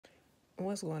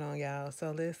What's going on, y'all?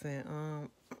 So listen,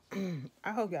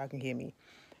 I hope y'all can hear me.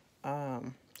 I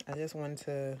just wanted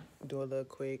to do a little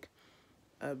quick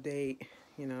update,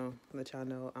 let y'all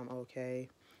know I'm okay.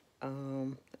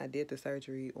 I did the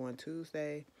surgery on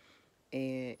Tuesday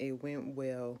and it went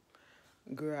well.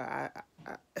 Girl, I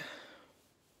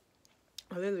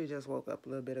literally just woke up a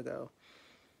little bit ago,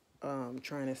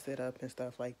 trying to sit up and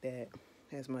stuff like that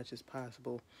as much as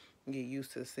possible. Get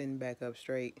used to sitting back up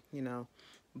straight.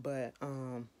 But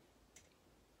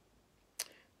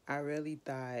I really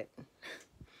thought,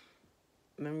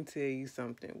 let me tell you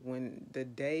something. When the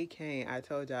day came, I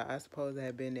told y'all I supposed to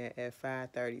have been there at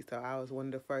 5:30, so I was one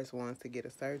of the first ones to get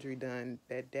a surgery done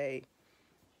that day.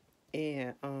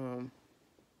 And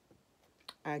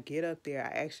I get up there. I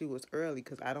actually was early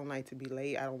because I don't like to be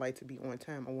late. I don't like to be on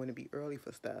time. I want to be early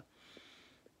for stuff.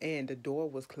 And the door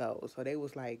was closed, so they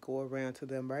was like, "Go around to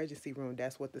the emergency room."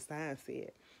 That's what the sign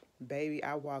said. Baby,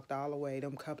 I walked all the way,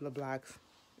 them couple of blocks,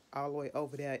 all the way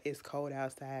over there. It's cold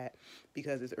outside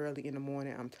because it's early in the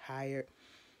morning. I'm tired,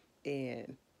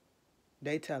 and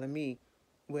they telling me,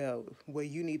 well, where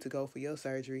you need to go for your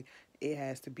surgery, it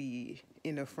has to be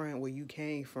in the front where you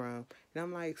came from. And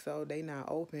I'm like, so they not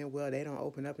open? Well, they don't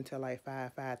open up until like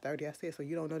 5:30. I said, so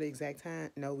you don't know the exact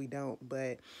time? No, we don't.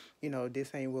 But,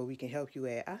 this ain't where we can help you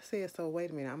at. I said, so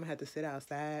wait a minute, I'm going to have to sit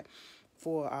outside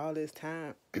for all this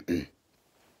time.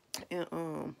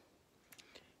 And,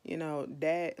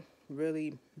 that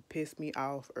really pissed me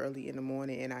off early in the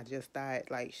morning. And I just thought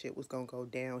like shit was going to go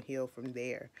downhill from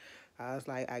there. I was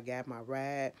like, I got my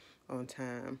ride on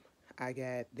time. I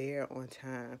got there on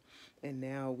time. And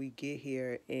now we get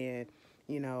here and,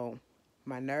 you know,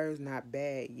 my nerves not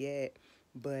bad yet,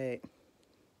 but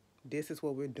this is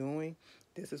what we're doing.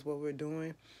 This is what we're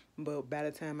doing. But by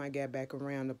the time I got back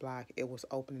around the block, it was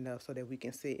open enough so that we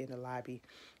can sit in the lobby,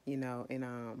 and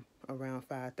around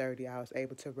 5:30 I was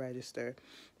able to register,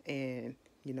 and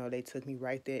they took me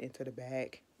right there into the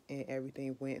back and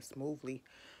everything went smoothly.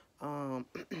 Um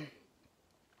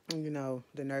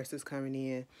the nurses coming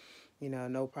in,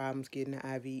 no problems getting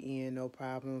the IV in, no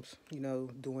problems,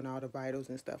 doing all the vitals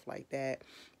and stuff like that.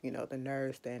 The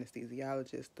nurse, the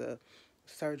anesthesiologist, the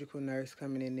surgical nurse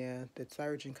coming in there, the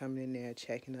surgeon coming in there,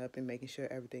 checking up and making sure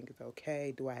everything is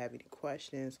okay. Do I have any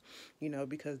questions?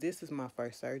 Because this is my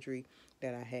first surgery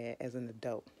that I had as an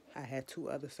adult. I had two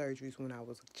other surgeries when I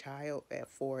was a child at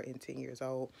 4 and 10 years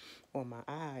old on my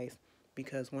eyes,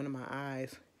 because one of my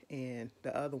eyes and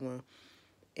the other one,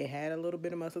 it had a little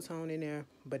bit of muscle tone in there,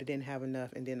 but it didn't have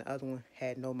enough. And then the other one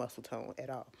had no muscle tone at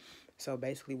all. So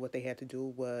basically what they had to do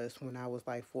was, when I was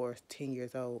like 10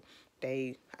 years old,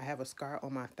 I have a scar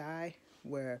on my thigh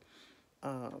where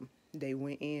they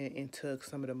went in and took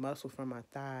some of the muscle from my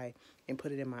thigh and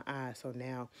put it in my eye. So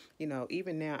now,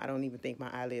 even now, I don't even think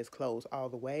my eyelids close all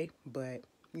the way, but,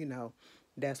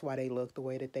 that's why they look the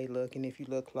way that they look. And if you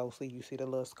look closely, you see the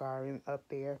little scarring up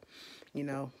there,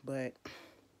 but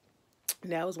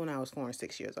that was when I was 4 and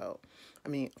 6 years old. I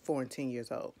mean, 4 and 10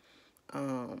 years old.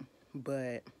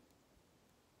 But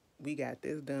we got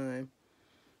this done,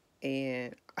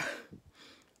 and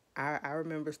I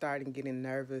remember starting getting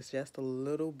nervous just a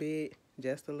little bit,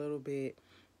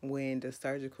 when the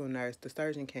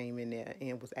surgeon came in there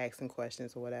and was asking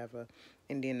questions or whatever,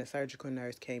 and then the surgical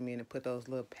nurse came in and put those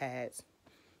little pads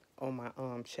on my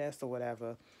chest or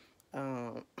whatever.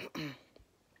 Um,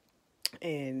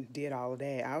 and did all of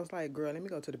that. I was like, girl, let me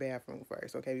go to the bathroom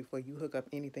first, okay? Before you hook up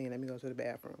anything, let me go to the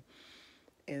bathroom.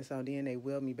 And so then they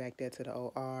wheeled me back there to the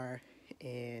OR,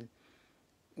 and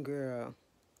girl,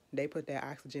 they put that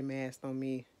oxygen mask on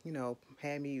me,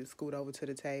 had me scoot over to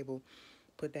the table,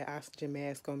 put that oxygen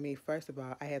mask on me. First of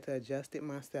all, I had to adjust it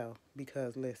myself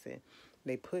because, listen,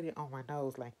 they put it on my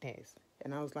nose like this.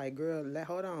 And I was like, girl,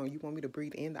 hold on. You want me to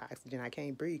breathe in the oxygen? I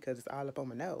can't breathe because it's all up on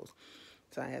my nose.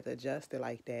 So I had to adjust it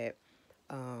like that.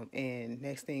 And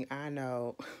next thing I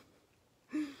know,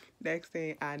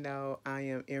 I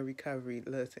am in recovery.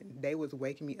 Listen, they was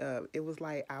waking me up. It was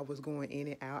like I was going in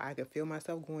and out. I could feel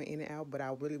myself going in and out, but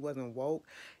I really wasn't woke,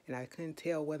 and I couldn't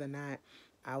tell whether or not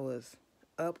I was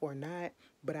up or not.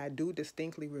 But I do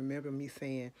distinctly remember me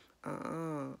saying,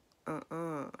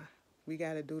 we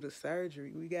got to do the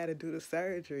surgery. We got to do the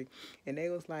surgery. And they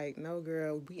was like, no,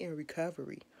 girl, we in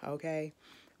recovery, okay?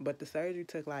 But the surgery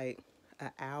took like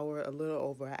an hour, a little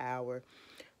over an hour.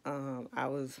 I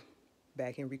was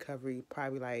back in recovery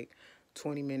probably like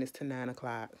 20 minutes to 9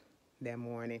 o'clock that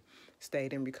morning.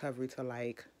 Stayed in recovery till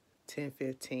like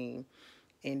 10:15,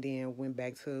 and then went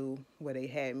back to where they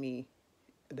had me,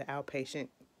 the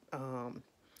um,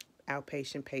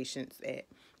 outpatient patients at,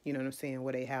 you know what I'm saying,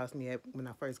 where they housed me at when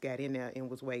I first got in there and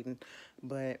was waiting.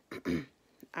 But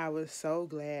I was so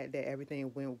glad that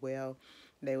everything went well.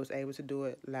 They was able to do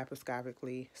it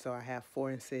laparoscopically, so I have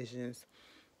 4 incisions,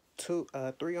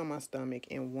 three on my stomach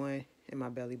and one in my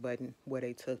belly button where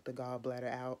they took the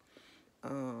gallbladder out.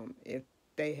 If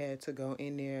they had to go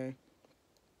in there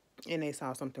and they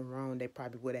saw something wrong, they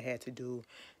probably would have had to do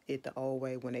it the old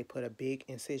way when they put a big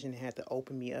incision and had to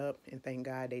open me up. And thank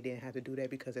God they didn't have to do that,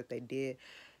 because if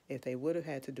they would have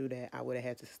had to do that, I would have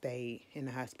had to stay in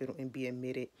the hospital and be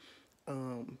admitted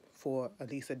for at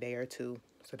least a day or two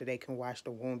so that they can wash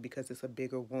the wound, because it's a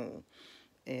bigger wound.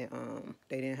 And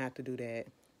they didn't have to do that.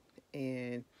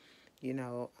 And, you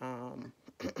know,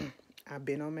 I've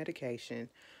been on medication,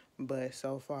 but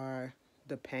so far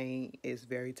the pain is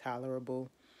very tolerable.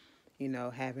 You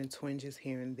know, having twinges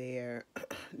here and there.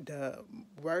 The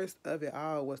worst of it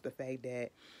all was the fact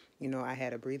that, you know, I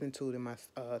had a breathing tube in my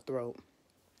throat.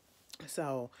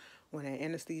 So when that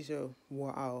anesthesia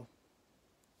wore off,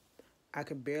 I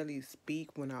could barely speak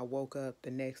when I woke up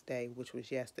the next day, which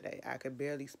was yesterday. I could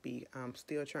barely speak. I'm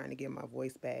still trying to get my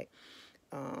voice back.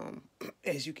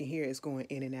 As you can hear, it's going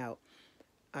in and out.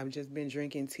 I've just been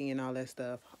drinking tea and all that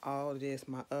stuff. All this,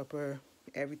 my upper,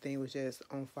 everything was just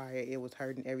on fire. It was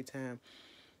hurting every time,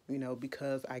 you know,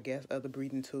 because I guess of the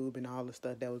breathing tube and all the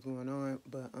stuff that was going on.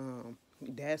 But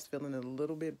that's feeling a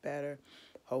little bit better.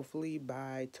 Hopefully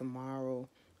by tomorrow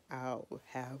I'll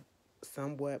have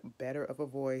somewhat better of a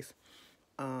voice,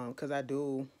 because I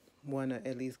do want to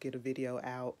at least get a video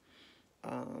out.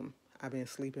 I've been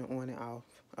sleeping on and off.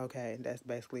 Okay, that's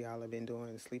basically all I've been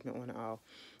doing, sleeping on and off.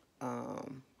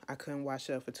 I couldn't wash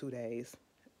up for 2 days.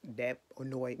 That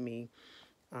annoyed me,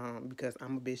 because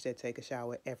I'm a bitch that take a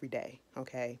shower every day,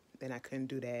 okay? And I couldn't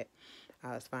do that.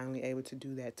 I was finally able to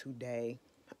do that today,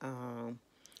 and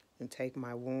take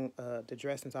my the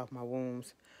dressings off my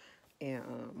wounds and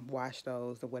wash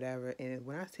those or whatever. And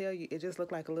when I tell you, it just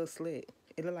looked like a little slit.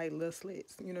 It looked like little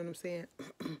slits, you know what I'm saying?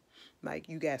 Like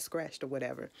you got scratched or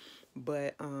whatever.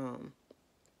 But other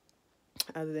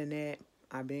than that,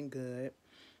 I've been good.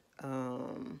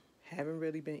 Haven't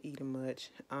really been eating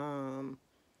much. I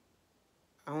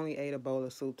only ate a bowl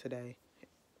of soup today,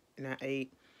 and I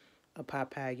ate a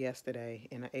pot pie yesterday,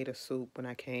 and I ate a soup when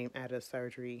I came out of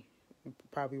surgery,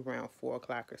 probably around 4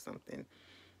 o'clock or something.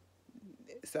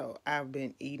 So I've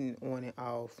been eating on and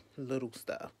off little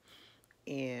stuff,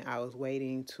 and I was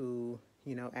waiting to,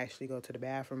 you know, actually go to the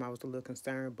bathroom. I was a little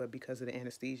concerned, but because of the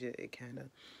anesthesia, it kind of,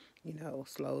 you know,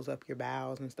 slows up your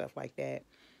bowels and stuff like that.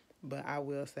 But I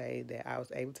will say that I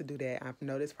was able to do that. I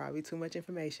know it's probably too much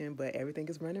information, but everything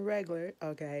is running regular,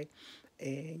 okay?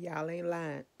 And y'all ain't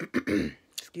lying.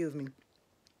 Excuse me.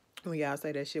 When y'all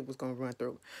say that shit was gonna run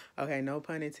through. Okay, no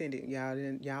pun intended. Y'all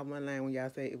wasn't lying when y'all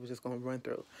say it was just gonna run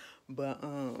through. But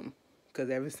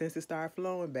cause ever since it started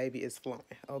flowing, baby, it's flowing.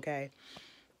 Okay.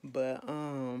 But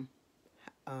um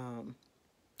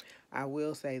I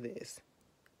will say this.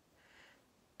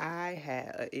 I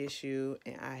had an issue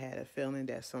and I had a feeling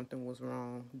that something was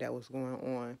wrong that was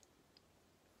going on,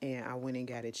 and I went and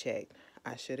got it checked.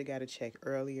 I should have got it checked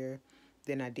earlier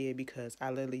than I did, because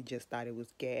I literally just thought it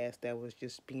was gas that was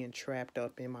just being trapped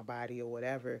up in my body or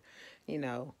whatever, you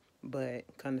know. But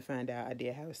come to find out, I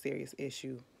did have a serious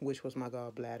issue, which was my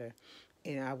gallbladder.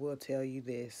 And I will tell you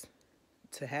this,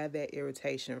 to have that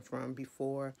irritation from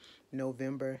before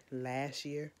November last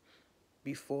year,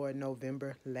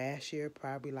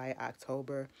 probably like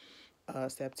October,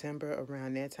 September,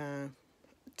 around that time,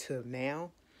 to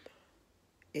now,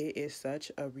 it is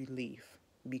such a relief,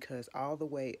 because all the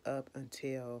way up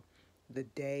until the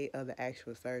day of the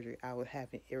actual surgery, I was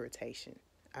having irritation.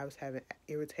 I was having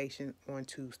irritation on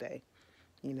Tuesday.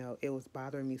 You know, it was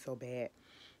bothering me so bad.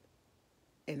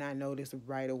 And I noticed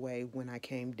right away when I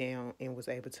came down and was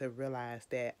able to realize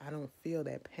that I don't feel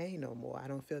that pain no more. I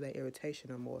don't feel that irritation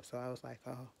no more. So I was like,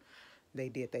 oh, they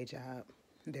did their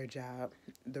job,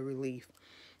 the relief.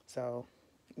 So,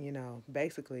 you know,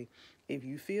 basically, if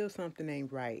you feel something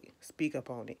ain't right, speak up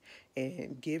on it.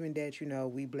 And given that, you know,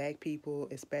 we black people,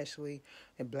 especially,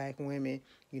 and black women,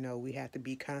 you know, we have to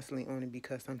be constantly on it,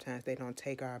 because sometimes they don't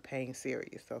take our pain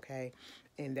serious, okay?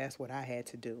 And that's what I had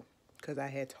to do, because I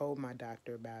had told my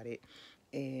doctor about it.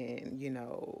 And, you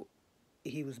know,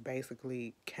 he was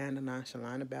basically kind of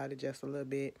nonchalant about it just a little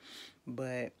bit.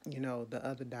 But, you know, the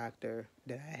other doctor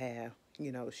that I have,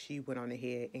 you know, she went on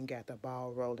ahead and got the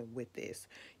ball rolling with this,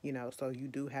 you know. So you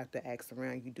do have to ask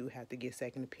around, you do have to get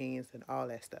second opinions and all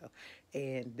that stuff.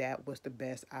 And that was the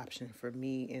best option for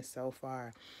me. And so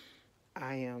far,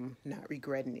 I am not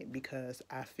regretting it, because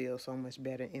I feel so much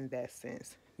better in that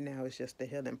sense. Now it's just the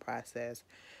healing process.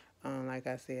 Like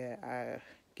I said, I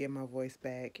get my voice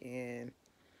back, and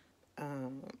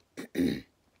um,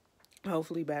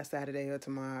 Hopefully by Saturday or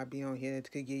tomorrow I'll be on here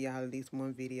to give y'all at least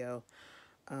one video,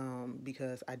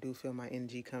 because I do feel my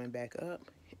energy coming back up,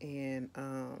 and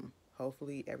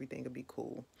hopefully everything will be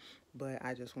cool. But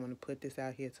I just want to put this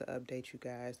out here to update you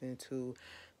guys and to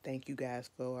thank you guys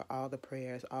for all the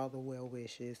prayers, all the well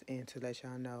wishes, and to let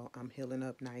y'all know I'm healing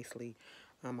up nicely.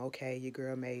 I'm okay. Your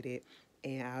girl made it,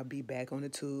 and I'll be back on the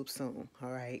tube soon.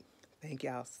 All right. Thank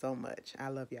y'all so much. I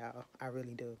love y'all. I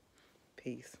really do.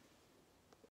 Peace.